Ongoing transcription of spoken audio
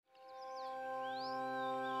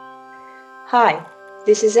Hi,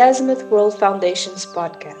 this is Azimuth World Foundation's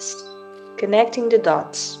podcast, Connecting the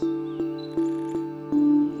Dots.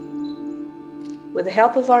 With the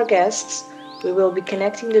help of our guests, we will be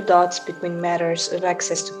connecting the dots between matters of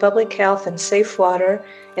access to public health and safe water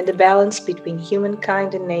and the balance between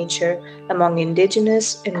humankind and nature among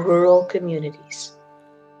indigenous and rural communities.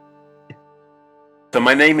 So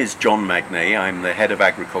my name is John Magnay. I'm the head of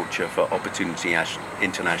agriculture for Opportunity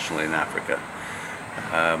International in Africa.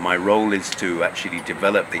 My role is to actually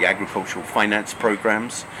develop the agricultural finance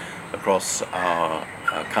programs across our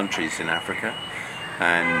countries in Africa,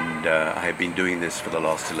 and I have been doing this for the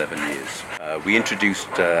last 11 years. We introduced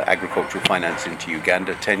agricultural finance into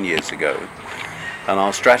Uganda 10 years ago, and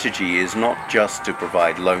our strategy is not just to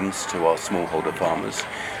provide loans to our smallholder farmers,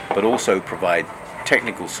 but also provide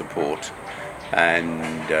technical support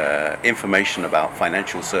and information about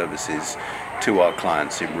financial services to our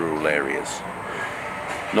clients in rural areas.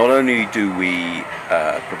 Not only do we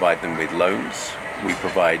provide them with loans, we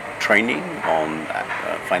provide training on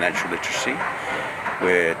financial literacy.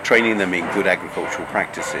 We're training them in good agricultural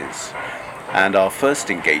practices. And our first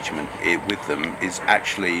engagement with them is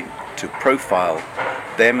actually to profile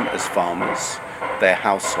them as farmers, their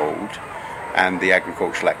household, and the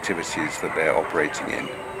agricultural activities that they're operating in.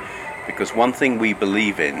 Because one thing we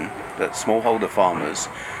believe in, that smallholder farmers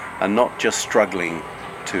are not just struggling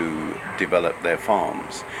to develop their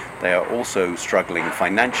farms, they are also struggling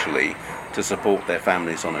financially to support their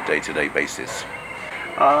families on a day-to-day basis.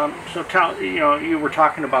 So tell, you were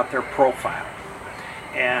talking about their profile,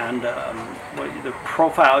 and the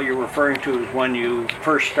profile you're referring to is when you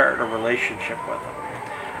first start a relationship with them.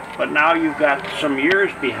 But now you've got some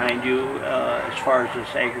years behind you as far as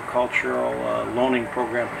this agricultural loaning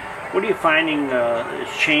program. What are you finding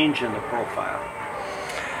is change in the profile?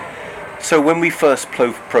 So when we first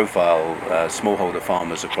profile smallholder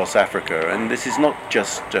farmers across Africa, and this is not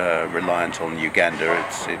just reliant on Uganda,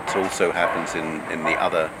 it also happens in the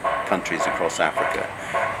other countries across Africa.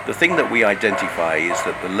 The thing that we identify is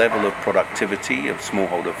that the level of productivity of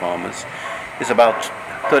smallholder farmers is about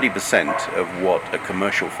 30% of what a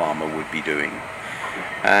commercial farmer would be doing.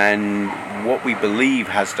 And what we believe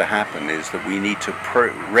has to happen is that we need to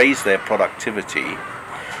raise their productivity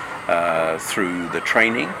through the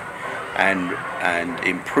training and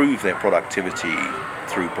improve their productivity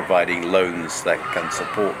through providing loans that can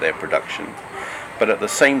support their production. But at the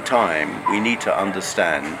same time, we need to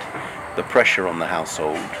understand the pressure on the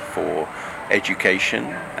household for education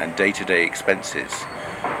and day-to-day expenses.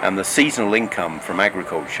 And the seasonal income from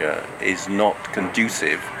agriculture is not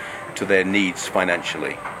conducive to their needs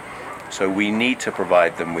financially. So we need to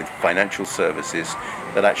provide them with financial services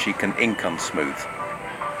that actually can income smooth.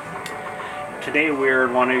 Today we're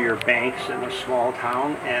in one of your banks in a small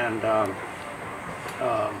town, and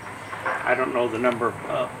I don't know the number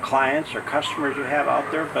of clients or customers you have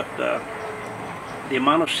out there, but the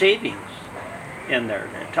amount of savings in there.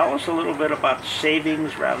 Tell us a little bit about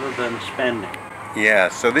savings rather than spending. Yeah,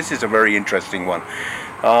 so this is a very interesting one.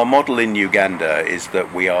 Our model in Uganda is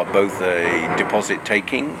that we are both a deposit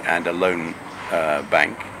taking and a loan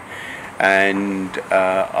bank. And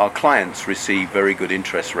our clients receive very good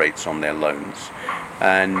interest rates on their loans.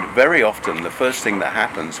 And very often the first thing that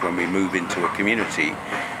happens when we move into a community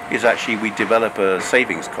is actually we develop a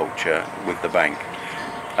savings culture with the bank.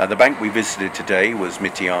 The bank we visited today was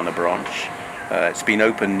Mitiana branch. It's been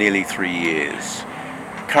open nearly 3 years.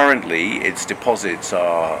 Currently its deposits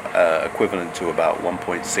are equivalent to about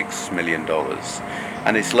 $1.6 million,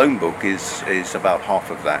 and its loan book is about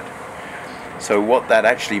half of that. So what that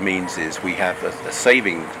actually means is we have a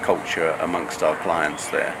saving culture amongst our clients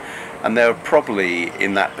there. And there are probably,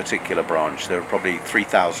 in that particular branch, there are probably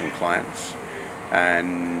 3,000 clients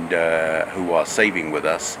and who are saving with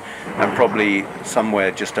us, and probably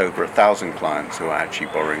somewhere just over 1,000 clients who are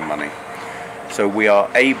actually borrowing money. So we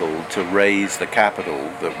are able to raise the capital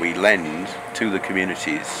that we lend to the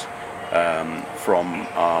communities from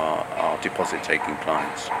our deposit-taking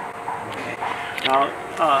clients. Now,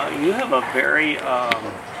 you have a very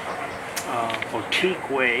boutique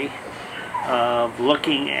way of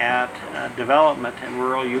looking at development in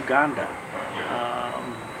rural Uganda.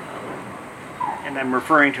 And I'm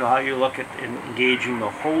referring to how you look at engaging the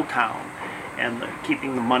whole town and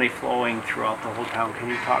keeping the money flowing throughout the whole town. Can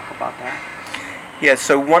you talk about that? Yeah,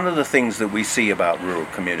 so one of the things that we see about rural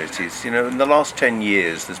communities, in the last 10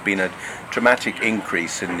 years, there's been a dramatic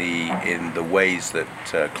increase in the ways that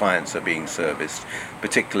clients are being serviced,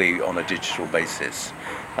 particularly on a digital basis.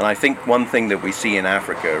 And I think one thing that we see in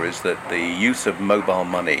Africa is that the use of mobile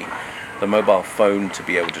money, the mobile phone to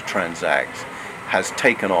be able to transact, has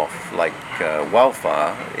taken off like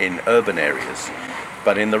wildfire in urban areas.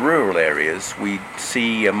 But in the rural areas, we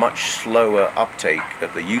see a much slower uptake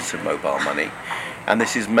of the use of mobile money. And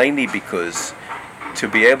this is mainly because to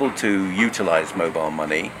be able to utilize mobile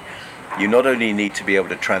money, you not only need to be able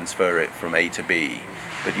to transfer it from A to B,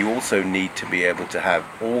 but you also need to be able to have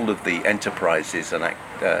all of the enterprises and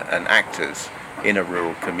actors in a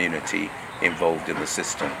rural community involved in the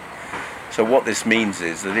system. So what this means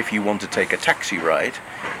is that if you want to take a taxi ride,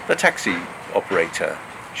 the taxi operator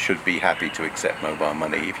should be happy to accept mobile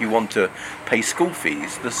money. If you want to pay school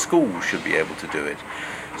fees, the school should be able to do it.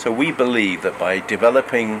 So we believe that by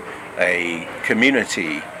developing a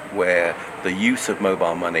community where the use of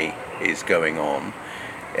mobile money is going on,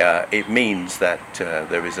 it means that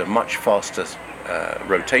there is a much faster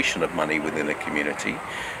rotation of money within a community,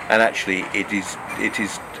 and actually it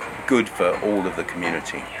is good for all of the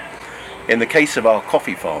community. In the case of our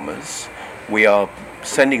coffee farmers, we are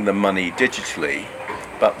sending them money digitally,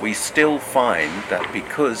 but we still find that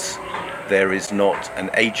because there is not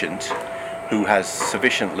an agent who has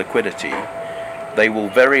sufficient liquidity, they will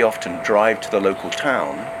very often drive to the local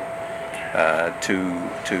town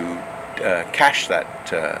to cash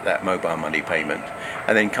that mobile money payment,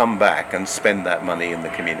 and then come back and spend that money in the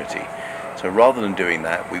community. So rather than doing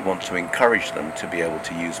that, we want to encourage them to be able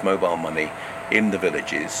to use mobile money in the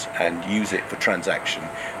villages and use it for transaction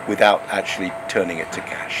without actually turning it to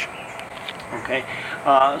cash. Okay,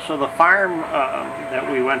 so the farm that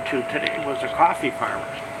we went to today was a coffee farmer.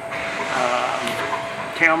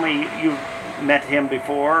 Tell me, you've met him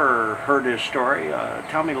before or heard his story.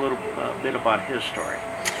 Tell me a little bit about his story.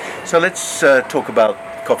 So let's talk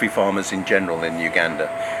about coffee farmers in general in Uganda.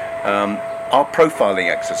 Our profiling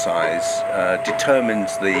exercise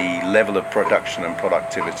determines the level of production and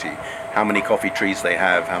productivity, how many coffee trees they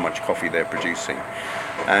have, how much coffee they're producing.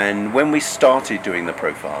 And when we started doing the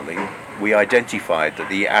profiling, we identified that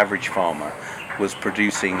the average farmer was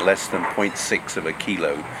producing less than 0.6 of a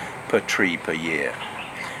kilo per tree per year.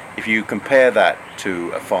 If you compare that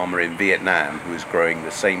to a farmer in Vietnam who is growing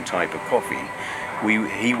the same type of coffee,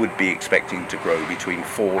 he would be expecting to grow between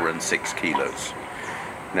 4 and 6 kilos.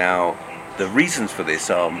 Now, the reasons for this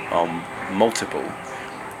are multiple.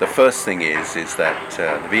 The first thing is that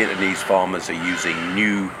the Vietnamese farmers are using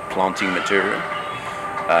new planting material.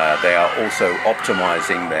 They are also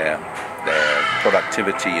optimizing their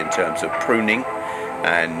productivity in terms of pruning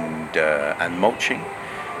and mulching,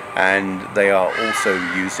 and they are also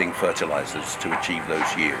using fertilizers to achieve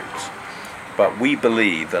those yields. But we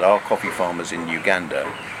believe that our coffee farmers in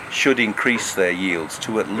Uganda should increase their yields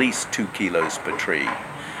to at least 2 kilos per tree.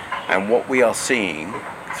 And what we are seeing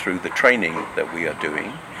through the training that we are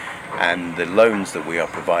doing and the loans that we are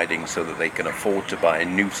providing so that they can afford to buy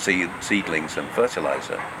new seedlings and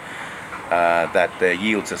fertilizer, that their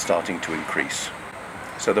yields are starting to increase.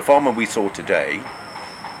 So the farmer we saw today,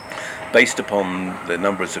 based upon the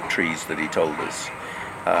numbers of trees that he told us,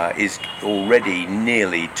 is already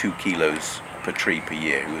nearly 2 kilos per tree per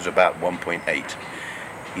year. It was about 1.8.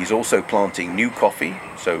 He's also planting new coffee,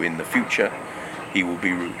 so in the future he will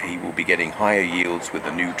be getting higher yields with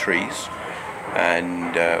the new trees,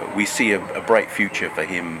 and we see a bright future for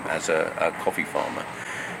him as a coffee farmer.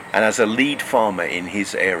 And as a lead farmer in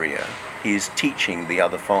his area, he is teaching the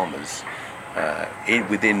other farmers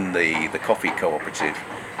within the coffee cooperative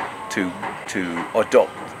to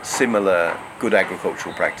adopt similar good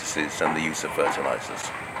agricultural practices and the use of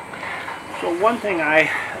fertilizers. So one thing I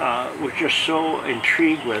was just so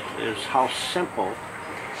intrigued with is how simple,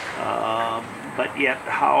 but yet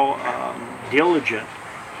how diligent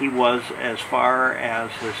he was as far as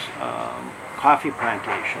his coffee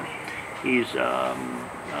plantation. He's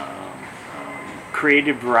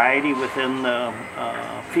created variety within the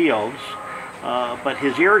fields, but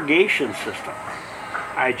his irrigation system,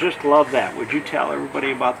 I just love that. Would you tell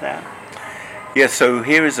everybody about that? Yes, so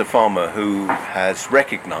here is a farmer who has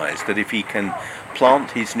recognized that if he can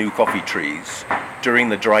plant his new coffee trees during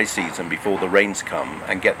the dry season before the rains come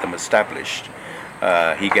and get them established,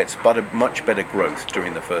 he gets much better growth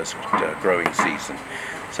during the first growing season.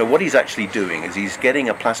 So what he's actually doing is he's getting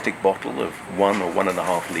a plastic bottle of 1 or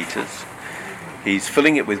 1.5 liters. He's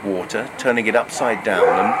filling it with water, turning it upside down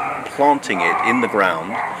and planting it in the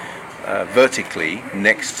ground vertically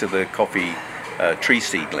next to the coffee tree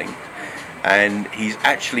seedling. And he's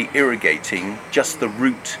actually irrigating just the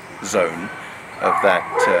root zone of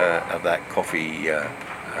that coffee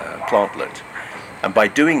plantlet. And by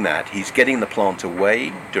doing that, he's getting the plant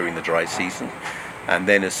away during the dry season, and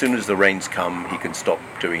then as soon as the rains come, he can stop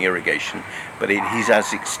doing irrigation. But he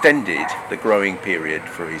has extended the growing period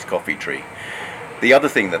for his coffee tree. The other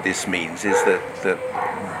thing that this means is that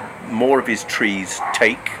more of his trees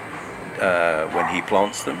take when he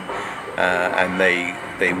plants them, and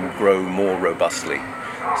they will grow more robustly.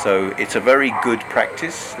 So it's a very good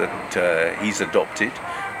practice that he's adopted,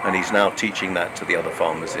 and he's now teaching that to the other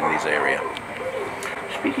farmers in his area.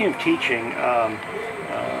 Speaking of teaching,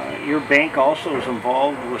 your bank also is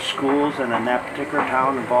involved with schools, and in that particular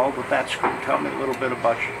town involved with that school. Tell me a little bit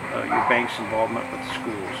about your bank's involvement with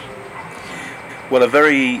schools. Well, a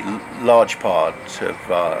very large part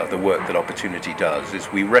of the work that Opportunity does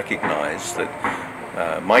is we recognize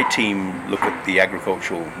that my team look at the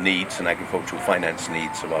agricultural needs and agricultural finance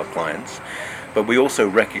needs of our clients, but we also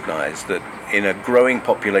recognize that in a growing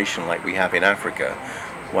population like we have in Africa,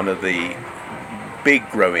 one of the big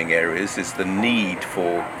growing areas is the need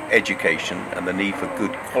for education and the need for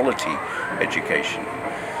good quality education.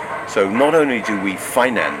 So not only do we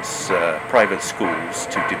finance private schools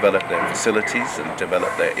to develop their facilities and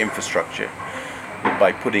develop their infrastructure, but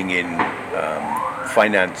by putting in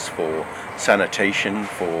finance for sanitation,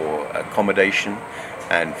 for accommodation,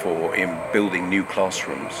 and for building new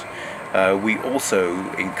classrooms, we also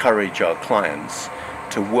encourage our clients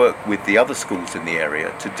to work with the other schools in the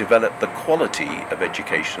area to develop the quality of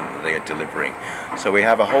education that they are delivering. So we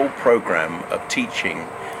have a whole program of teaching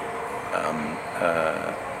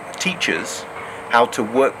teachers how to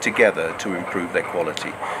work together to improve their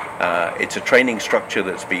quality. It's a training structure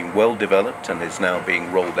that's been well developed and is now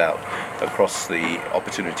being rolled out across the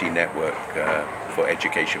Opportunity Network for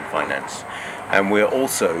Education Finance. And we're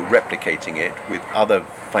also replicating it with other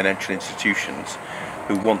financial institutions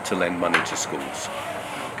who want to lend money to schools.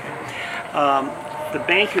 The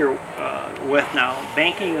bank you're with now,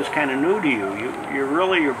 banking is kind of new to you.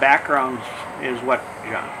 Your background is what,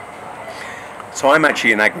 John? So I'm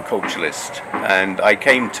actually an agriculturalist, and I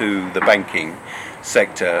came to the banking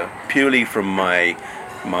sector purely from my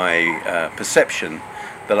perception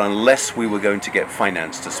that unless we were going to get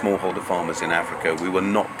finance to smallholder farmers in Africa, we were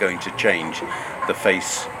not going to change the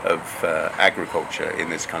face of agriculture in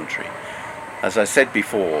this country. As I said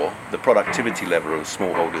before, the productivity level of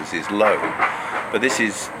smallholders is low, but this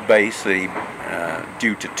is basically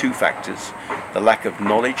due to two factors: the lack of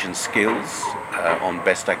knowledge and skills on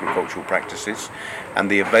best agricultural practices, and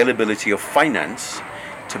the availability of finance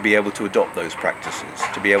to be able to adopt those practices,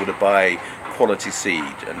 to be able to buy quality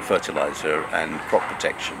seed and fertilizer and crop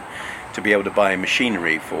protection, to be able to buy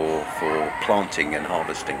machinery for planting and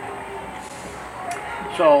harvesting.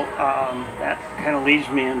 So that kind of leads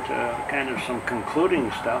me into kind of some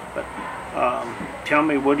concluding stuff, but tell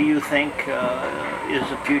me, what do you think is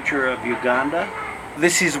the future of Uganda?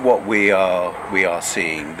 This is what we are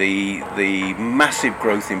seeing. The massive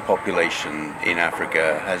growth in population in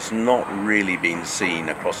Africa has not really been seen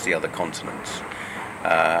across the other continents,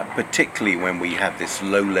 particularly when we have this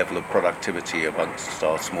low level of productivity amongst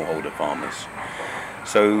our smallholder farmers.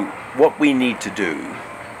 So what we need to do,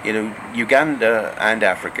 Uganda and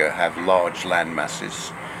Africa have large land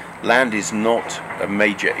masses. Land is not a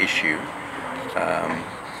major issue.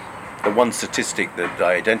 The one statistic that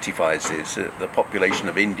identifies is that the population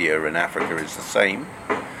of India and Africa is the same,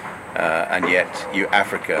 and yet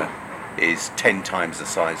Africa is 10 times the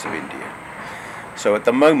size of India. So at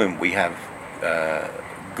the moment we have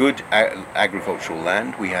good agricultural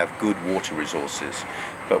land, we have good water resources,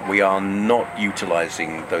 but we are not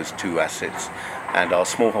utilizing those two assets, and our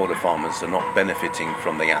smallholder farmers are not benefiting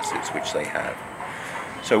from the assets which they have.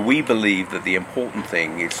 So we believe that the important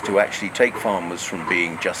thing is to actually take farmers from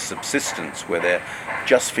being just subsistence, where they're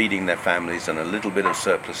just feeding their families and a little bit of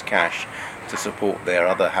surplus cash to support their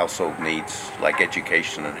other household needs like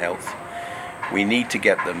education and health. We need to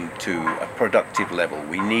get them to a productive level.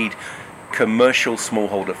 We need commercial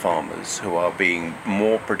smallholder farmers who are being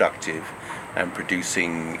more productive and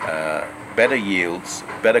producing better yields,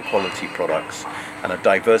 better quality products, and a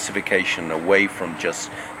diversification away from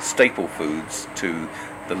just staple foods to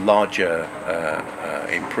the larger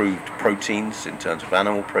improved proteins in terms of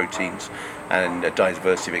animal proteins, and a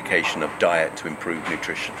diversification of diet to improve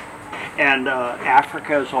nutrition. And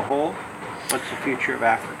Africa as a whole? What's the future of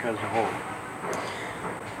Africa as a whole?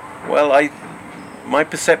 Well, my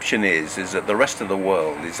perception is that the rest of the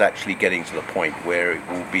world is actually getting to the point where it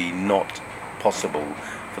will be not possible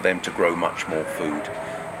for them to grow much more food.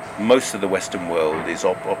 Most of the Western world is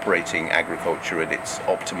operating agriculture at its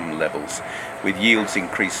optimum levels, with yields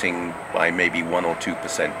increasing by maybe 1 or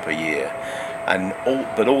 2% per year.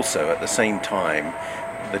 But also at the same time,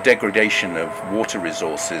 the degradation of water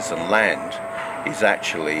resources and land is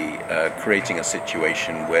actually creating a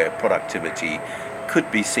situation where productivity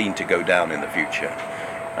could be seen to go down in the future.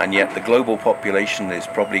 and yet the global population is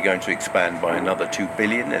probably going to expand by another 2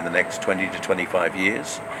 billion in the next 20 to 25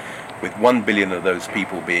 years, with 1 billion of those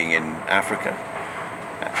people being in Africa.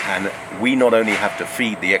 And we not only have to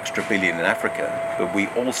feed the extra billion in Africa, but we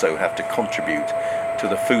also have to contribute to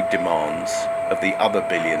the food demands of the other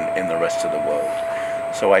billion in the rest of the world.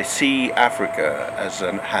 So I see Africa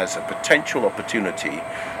has a potential opportunity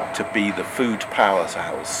to be the food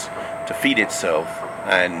powerhouse, to feed itself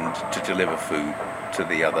and to deliver food to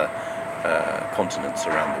the other continents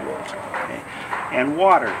around the world. Okay. And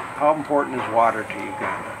water, how important is water to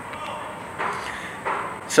Uganda?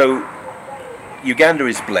 So Uganda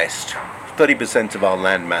is blessed. 30% of our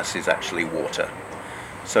land mass is actually water.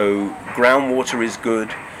 So groundwater is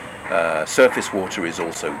good, surface water is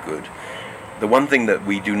also good. The one thing that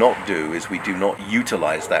we do not do is we do not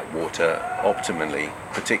utilize that water optimally,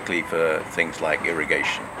 particularly for things like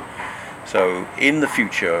irrigation. So in the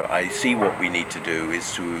future, I see what we need to do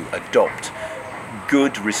is to adopt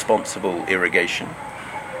good, responsible irrigation,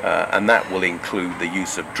 and that will include the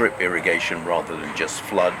use of drip irrigation rather than just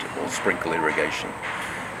flood or sprinkle irrigation.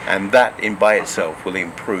 And that by itself will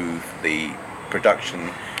improve the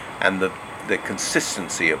production and the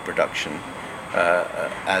consistency of production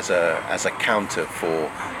as a counter for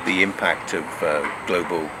the impact of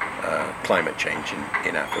global climate change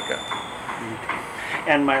in Africa.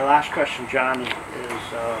 And my last question, John,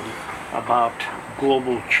 is about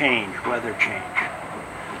global change, weather change.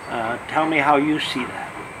 Tell me how you see that.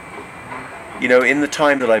 You know, in the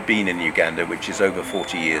time that I've been in Uganda, which is over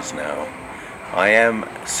 40 years now, I am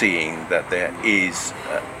seeing that there is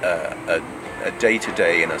a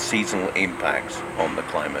day-to-day and a seasonal impact on the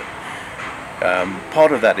climate.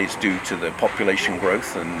 Part of that is due to the population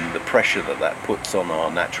growth and the pressure that puts on our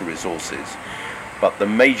natural resources. But the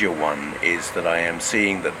major one is that I am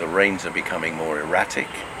seeing that the rains are becoming more erratic.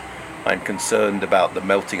 I'm concerned about the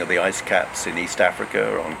melting of the ice caps in East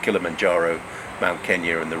Africa, on Kilimanjaro, Mount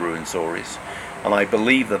Kenya and the Ruwenzoris. And I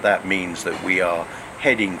believe that means that we are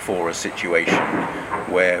heading for a situation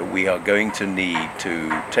where we are going to need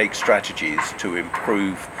to take strategies to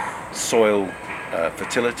improve soil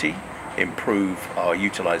fertility, improve our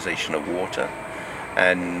utilization of water,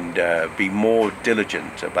 and be more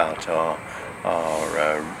diligent about our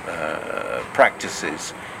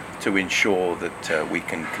practices to ensure that we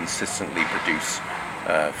can consistently produce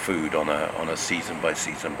food on a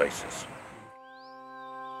season-by-season basis.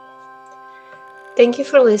 Thank you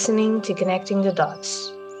for listening to Connecting the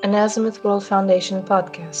Dots, an Azimuth World Foundation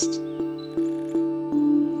podcast.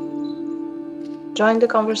 Join the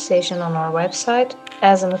conversation on our website,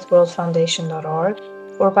 azimuthworldfoundation.org,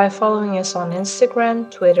 or by following us on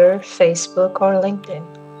Instagram, Twitter, Facebook, or LinkedIn.